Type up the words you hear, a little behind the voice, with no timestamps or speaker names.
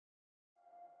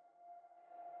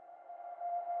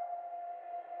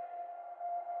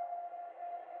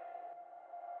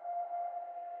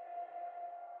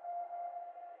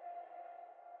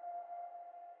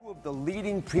Two of the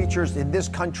leading preachers in this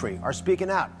country are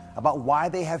speaking out about why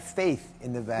they have faith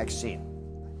in the vaccine.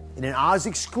 In an Oz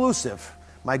exclusive,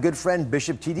 my good friend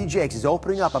Bishop T.D. Jakes is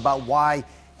opening up about why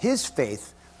his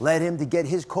faith led him to get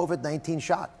his COVID-19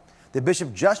 shot. The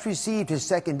bishop just received his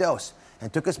second dose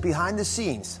and took us behind the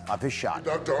scenes of his shot.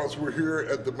 Dr. Oz, we're here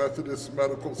at the Methodist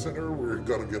Medical Center. We're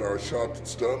going to get our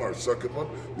shots done, our second one.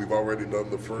 We've already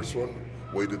done the first one,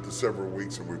 waited the several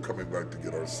weeks, and we're coming back to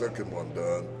get our second one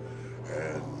done.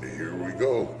 And here we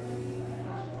go.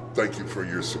 Thank you for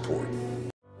your support.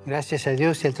 Gracias a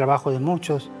Dios y al trabajo de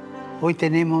muchos, hoy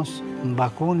tenemos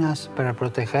vacunas para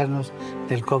protegernos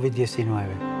del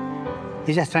COVID-19.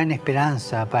 Ellas traen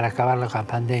esperanza para acabar la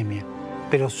pandemia,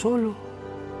 pero solo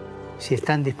si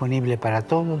están disponibles para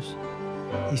todos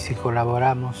y si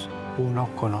colaboramos unos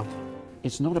con otros.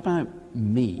 It's not about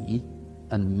me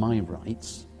and my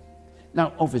rights.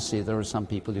 Now, obviously, there are some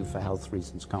people who, for health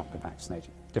reasons, can't be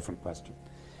vaccinated. Different question.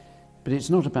 But it's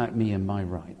not about me and my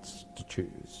rights to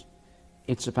choose.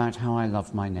 It's about how I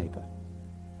love my neighbor.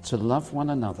 To love one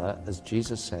another, as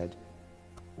Jesus said,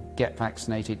 get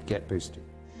vaccinated, get boosted.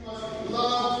 You must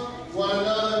love one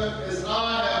another as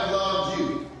I have loved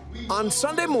you. On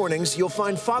Sunday mornings, you'll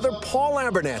find Father Paul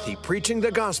Abernathy preaching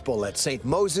the gospel at St.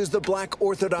 Moses the Black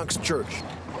Orthodox Church.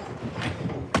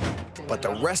 But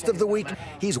the rest of the week,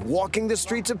 he's walking the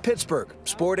streets of Pittsburgh,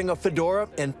 sporting a fedora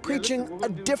and preaching a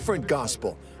different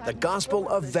gospel, the gospel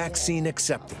of vaccine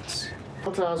acceptance.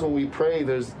 Sometimes when we pray,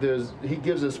 he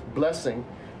gives us blessing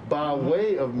by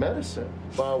way of medicine,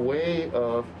 by way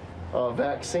of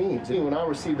vaccines. When I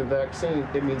receive the vaccine,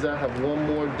 it means I have one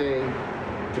more day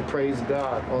to praise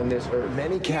God on this earth.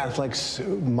 Many Catholics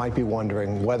might be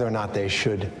wondering whether or not they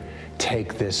should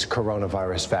take this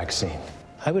coronavirus vaccine.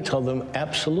 I would tell them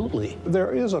absolutely.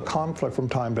 There is a conflict from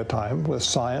time to time with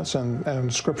science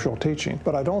and scriptural teaching,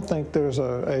 but I don't think there's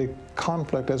a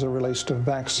conflict as it relates to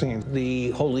vaccines.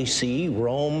 The Holy See,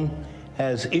 Rome,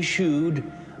 has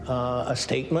issued a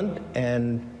statement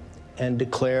and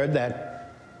declared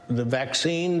that the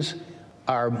vaccines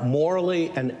are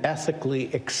morally and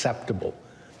ethically acceptable.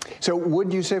 So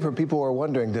would you say, for people who are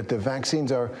wondering, that the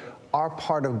vaccines are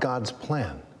part of God's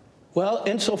plan? Well,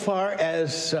 insofar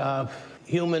as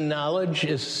human knowledge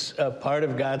is part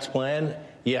of God's plan,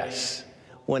 yes.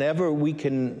 Whenever we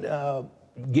can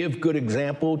give good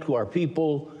example to our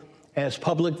people as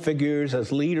public figures,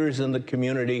 as leaders in the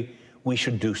community, we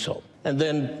should do so. And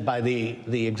then by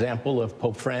the example of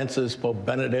Pope Francis, Pope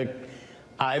Benedict,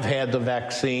 I've had the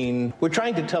vaccine. We're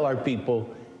trying to tell our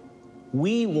people,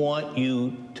 we want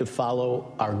you to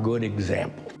follow our good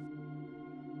example.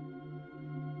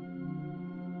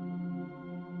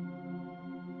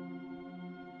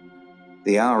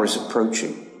 The hour is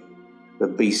approaching. The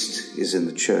beast is in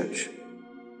the church.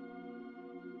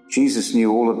 Jesus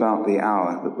knew all about the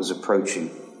hour that was approaching.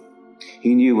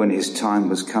 He knew when his time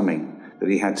was coming that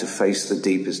he had to face the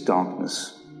deepest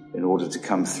darkness in order to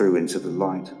come through into the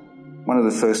light. One of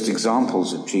the first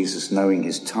examples of Jesus knowing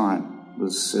his time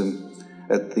was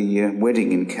at the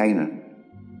wedding in Cana.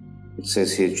 It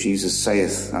says here, Jesus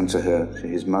saith unto her, to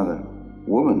his mother,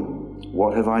 Woman,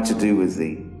 what have I to do with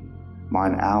thee?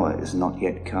 Mine hour is not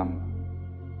yet come.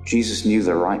 Jesus knew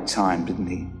the right time, didn't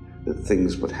he? That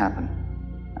things would happen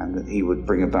and that he would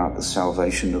bring about the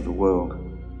salvation of the world.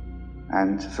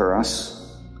 And for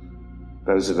us,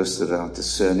 those of us that are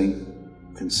discerning,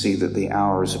 can see that the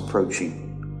hour is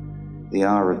approaching. The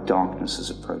hour of darkness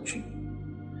is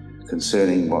approaching.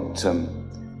 Concerning what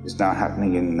is now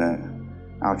happening in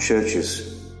our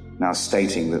churches, now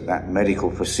stating that medical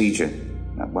procedure,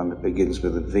 that one that begins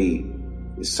with a V,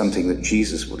 is something that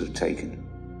Jesus would have taken.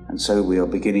 And so we are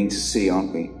beginning to see,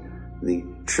 aren't we, the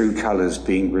true colors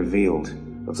being revealed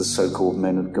of the so-called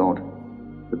men of God.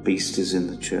 The beast is in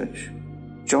the church.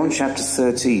 John chapter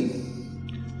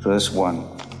 13, verse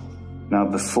 1. Now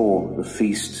before the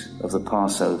feast of the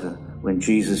Passover, when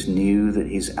Jesus knew that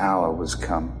his hour was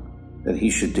come, that he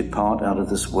should depart out of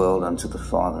this world unto the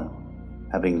Father,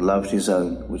 having loved his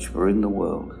own which were in the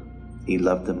world, he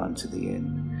loved them unto the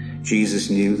end. Jesus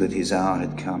knew that his hour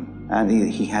had come, and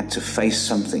he had to face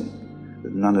something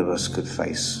that none of us could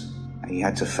face. And he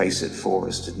had to face it for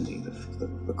us, didn't he?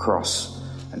 The cross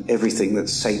and everything that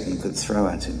Satan could throw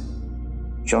at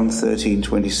him. John 13,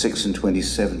 26 and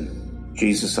 27,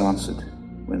 Jesus answered,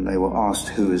 when they were asked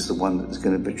who is the one that is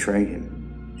going to betray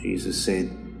him, Jesus said,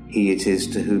 He it is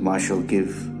to whom I shall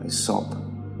give a sop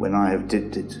when I have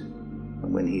dipped it.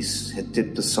 And when he had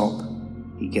dipped the sop,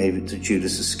 he gave it to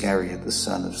Judas Iscariot, the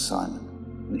son of Simon.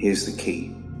 And here's the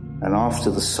key. And after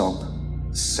the sop,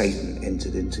 Satan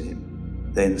entered into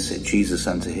him. Then said Jesus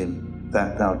unto him,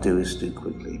 that thou doest do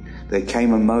quickly. There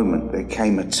came a moment, there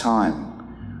came a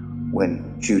time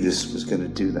when Judas was going to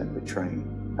do that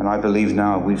betraying. And I believe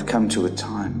now we've come to a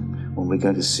time when we're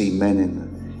going to see men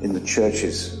in the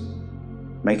churches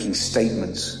making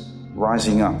statements,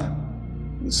 rising up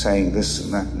and saying this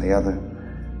and that and the other.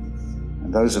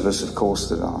 And those of us, of course,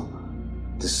 that are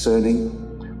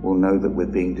discerning will know that we're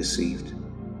being deceived.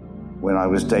 When I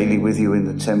was daily with you in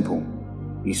the temple,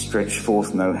 you stretched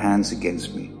forth no hands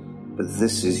against me, but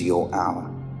this is your hour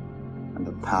and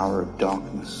the power of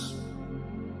darkness.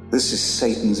 This is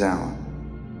Satan's hour.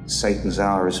 Satan's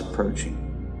hour is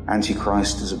approaching.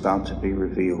 Antichrist is about to be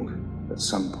revealed at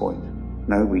some point.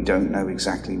 No, we don't know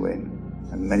exactly when.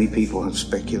 And many people have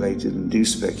speculated and do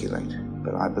speculate,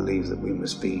 but I believe that we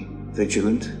must be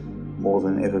vigilant more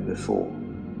than ever before.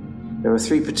 There are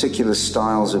three particular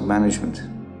styles of management.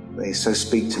 They so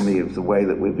speak to me of the way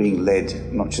that we're being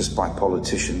led, not just by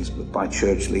politicians, but by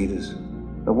church leaders.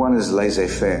 The one is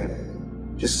laissez-faire.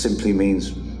 Just simply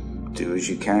means do as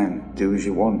you can, do as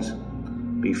you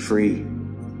want, be free.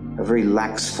 A very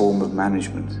lax form of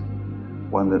management,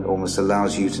 one that almost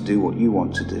allows you to do what you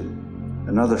want to do.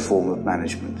 Another form of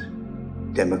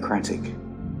management, democratic.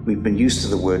 We've been used to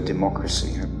the word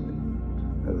democracy,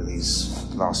 haven't we, over these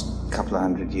last couple of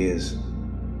 100 years.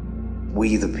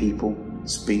 We, the people,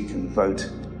 speak and vote,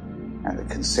 and the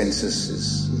consensus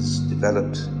is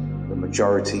developed. The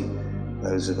majority,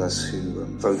 those of us who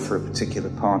vote for a particular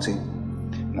party,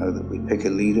 know that we pick a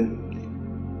leader,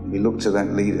 and we look to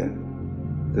that leader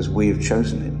because we have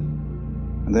chosen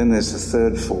him. And then there's the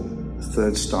third form, the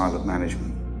third style of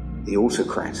management, the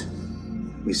autocrat.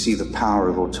 We see the power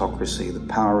of autocracy, the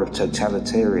power of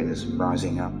totalitarianism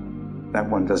rising up. That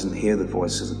one doesn't hear the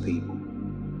voice of the people.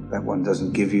 That one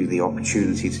doesn't give you the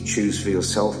opportunity to choose for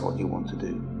yourself what you want to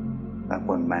do. That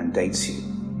one mandates you.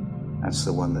 That's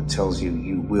the one that tells you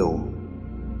you will.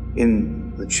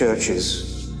 In the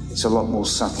churches, it's a lot more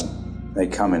subtle. They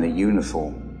come in a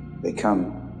uniform. They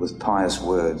come with pious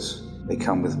words. They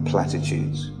come with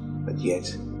platitudes. But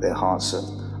yet their hearts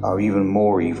are even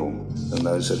more evil than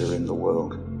those that are in the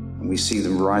world. And we see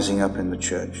them rising up in the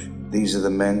church. These are the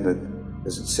men that,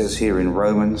 as it says here in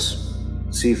Romans,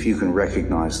 see if you can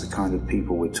recognize the kind of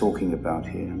people we're talking about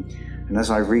here. And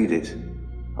as I read it,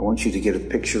 I want you to get a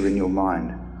picture in your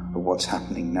mind of what's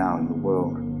happening now in the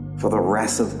world. For the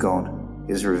wrath of God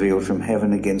is revealed from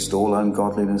heaven against all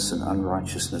ungodliness and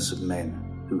unrighteousness of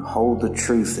men who hold the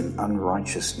truth in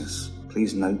unrighteousness.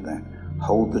 Please note that.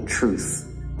 Hold the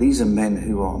truth. These are men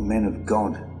who are men of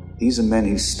God. These are men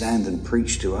who stand and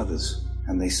preach to others,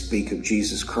 and they speak of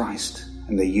Jesus Christ,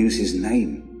 and they use his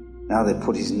name. Now they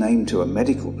put his name to a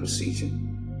medical procedure.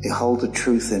 They hold the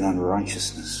truth in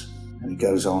unrighteousness. And he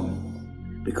goes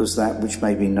on, because that which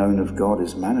may be known of God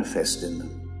is manifest in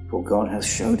them, for God hath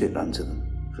showed it unto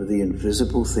them. For the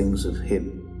invisible things of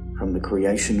him from the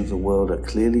creation of the world are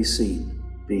clearly seen,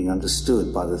 being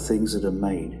understood by the things that are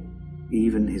made,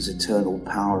 even his eternal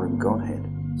power and Godhead,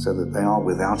 so that they are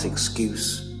without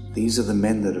excuse. These are the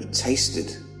men that have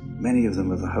tasted, many of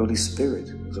them, of the Holy Spirit,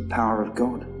 of the power of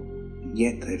God. And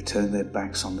yet they've turned their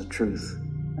backs on the truth,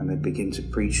 and they begin to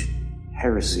preach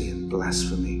heresy and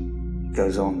blasphemy. It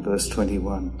goes on, verse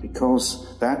 21,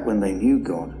 because that when they knew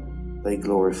God, they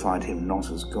glorified him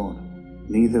not as God,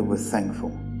 neither were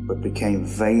thankful, but became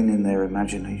vain in their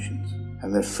imaginations,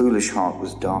 and their foolish heart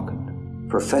was darkened.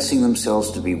 Professing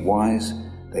themselves to be wise,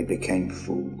 they became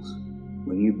fools.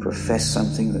 When you profess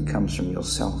something that comes from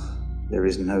yourself, there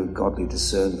is no godly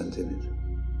discernment in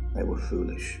it. They were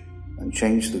foolish, and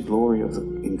changed the glory of the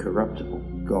incorruptible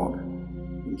God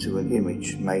into an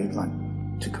image made like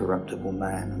to corruptible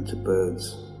man and to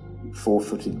birds, and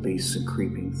four-footed beasts and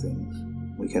creeping things.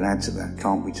 We can add to that,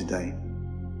 can't we, today?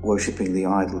 Worshipping the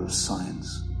idol of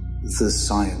science. The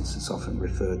science is often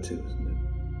referred to, isn't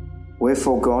it?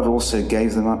 Wherefore God also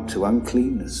gave them up to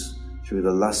uncleanness through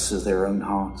the lusts of their own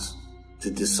hearts, to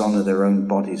dishonor their own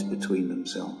bodies between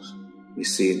themselves. We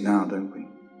see it now, don't we?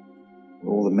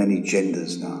 All the many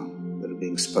genders now that are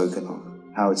being spoken of,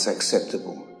 how it's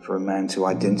acceptable for a man to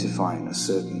identify in a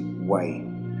certain way,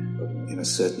 in a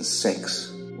certain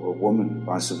sex, or a woman,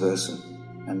 vice versa.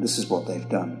 And this is what they've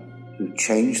done. Who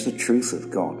changed the truth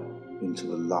of God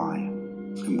into a lie,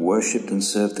 and worshipped and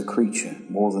served the creature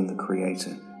more than the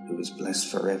Creator, who is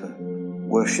blessed forever.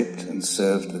 Worshipped and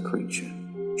served the creature,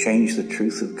 changed the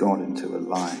truth of God into a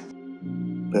lie.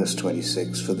 Verse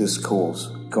 26, for this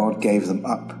cause God gave them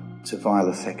up to vile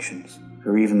affections,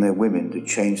 for even their women did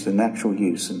change the natural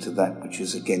use into that which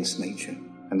is against nature.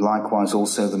 And likewise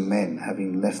also the men,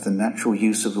 having left the natural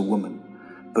use of the woman,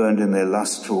 burned in their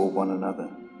lust toward one another,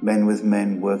 men with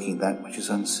men working that which is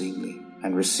unseemly,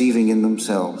 and receiving in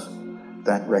themselves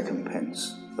that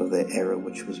recompense of their error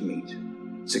which was meet.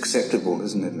 It's acceptable,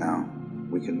 isn't it now?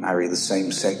 We can marry the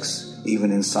same sex,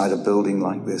 even inside a building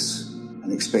like this,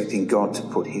 and expecting God to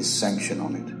put his sanction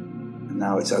on it. And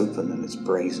now it's open and it's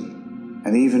brazen.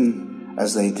 And even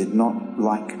as they did not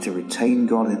like to retain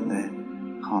God in their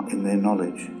heart, in their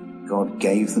knowledge, God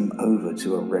gave them over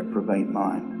to a reprobate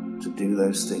mind to do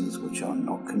those things which are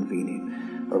not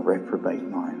convenient, a reprobate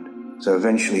mind. So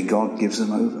eventually God gives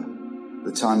them over.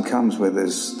 The time comes where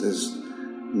there's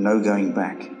no going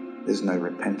back. There's no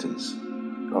repentance.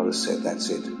 God has said, that's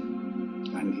it.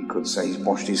 And he could say he's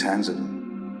washed his hands of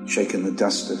them, shaken the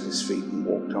dust of his feet and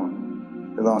walked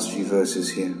on. The last few verses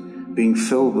here. Being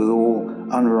filled with all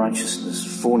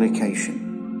unrighteousness,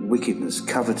 fornication, wickedness,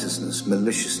 covetousness,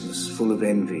 maliciousness, full of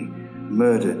envy,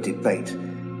 murder, debate,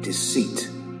 deceit,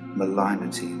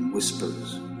 malignity, and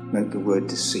whisperers. Note the word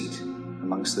deceit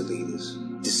amongst the leaders.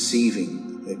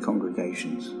 Deceiving their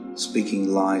congregations,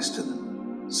 speaking lies to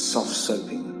them,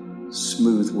 soft-soaping them,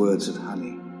 smooth words of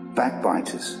honey,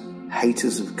 backbiters,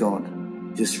 haters of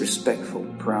God, disrespectful,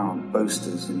 proud,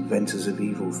 boasters, inventors of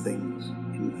evil things.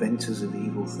 Inventors of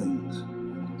evil things.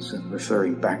 So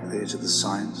referring back there to the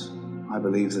science, I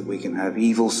believe that we can have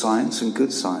evil science and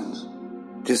good science.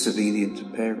 Disobedient to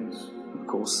parents, of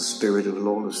course the spirit of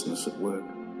lawlessness at work.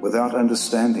 Without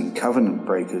understanding, covenant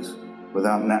breakers,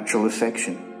 without natural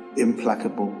affection,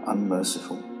 implacable,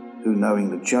 unmerciful, who knowing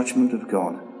the judgment of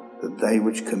God, that they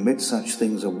which commit such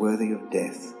things are worthy of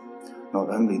death, not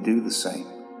only do the same,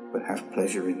 but have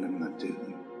pleasure in them that do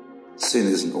them. Sin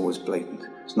isn't always blatant.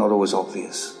 It's not always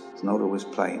obvious. It's not always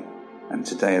plain. And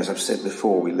today, as I've said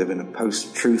before, we live in a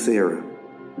post-truth era,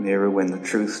 an era when the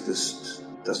truth just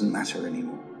doesn't matter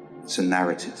anymore. It's a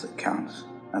narrative that counts,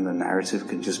 and the narrative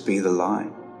can just be the lie,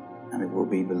 and it will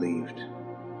be believed.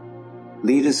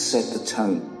 Leaders set the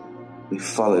tone. We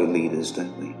follow leaders,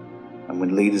 don't we? And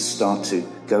when leaders start to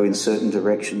go in certain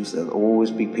directions, there'll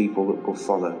always be people that will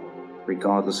follow,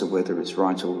 regardless of whether it's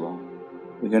right or wrong.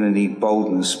 We're going to need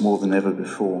boldness more than ever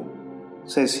before. It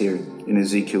says here in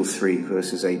Ezekiel 3,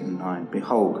 verses 8 and 9,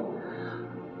 Behold,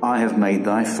 I have made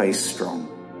thy face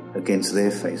strong against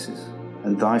their faces,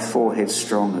 and thy forehead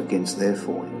strong against their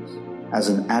foreheads. As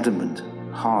an adamant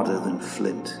harder than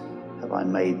flint have I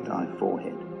made thy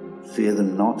forehead. Fear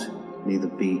them not, neither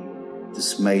be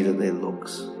dismayed at their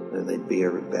looks, though they be a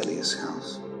rebellious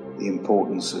house. The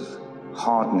importance of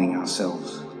hardening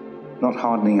ourselves, not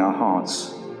hardening our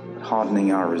hearts, but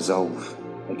hardening our resolve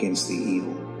against the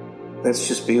evil. Let's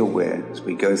just be aware as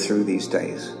we go through these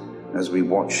days, as we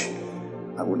watch.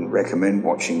 I wouldn't recommend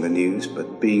watching the news,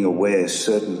 but being aware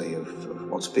certainly of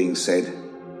what's being said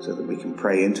so that we can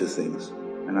pray into things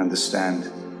and understand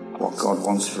what God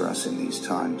wants for us in these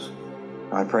times.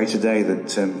 I pray today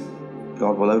that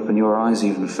God will open your eyes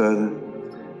even further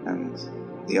and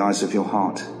the eyes of your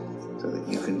heart so that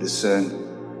you can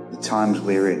discern the times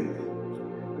we're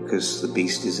in, because the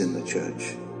beast is in the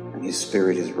church and his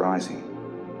spirit is rising.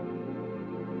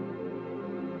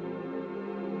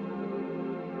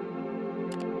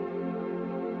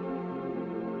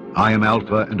 I am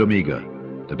Alpha and Omega,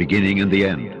 the beginning and the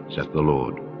end, saith the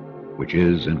Lord, which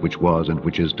is and which was and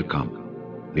which is to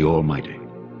come, the Almighty.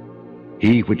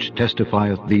 He which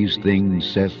testifieth these things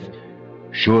saith,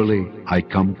 Surely I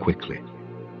come quickly.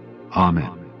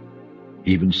 Amen.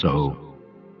 Even so,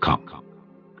 come,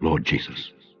 Lord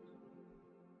Jesus.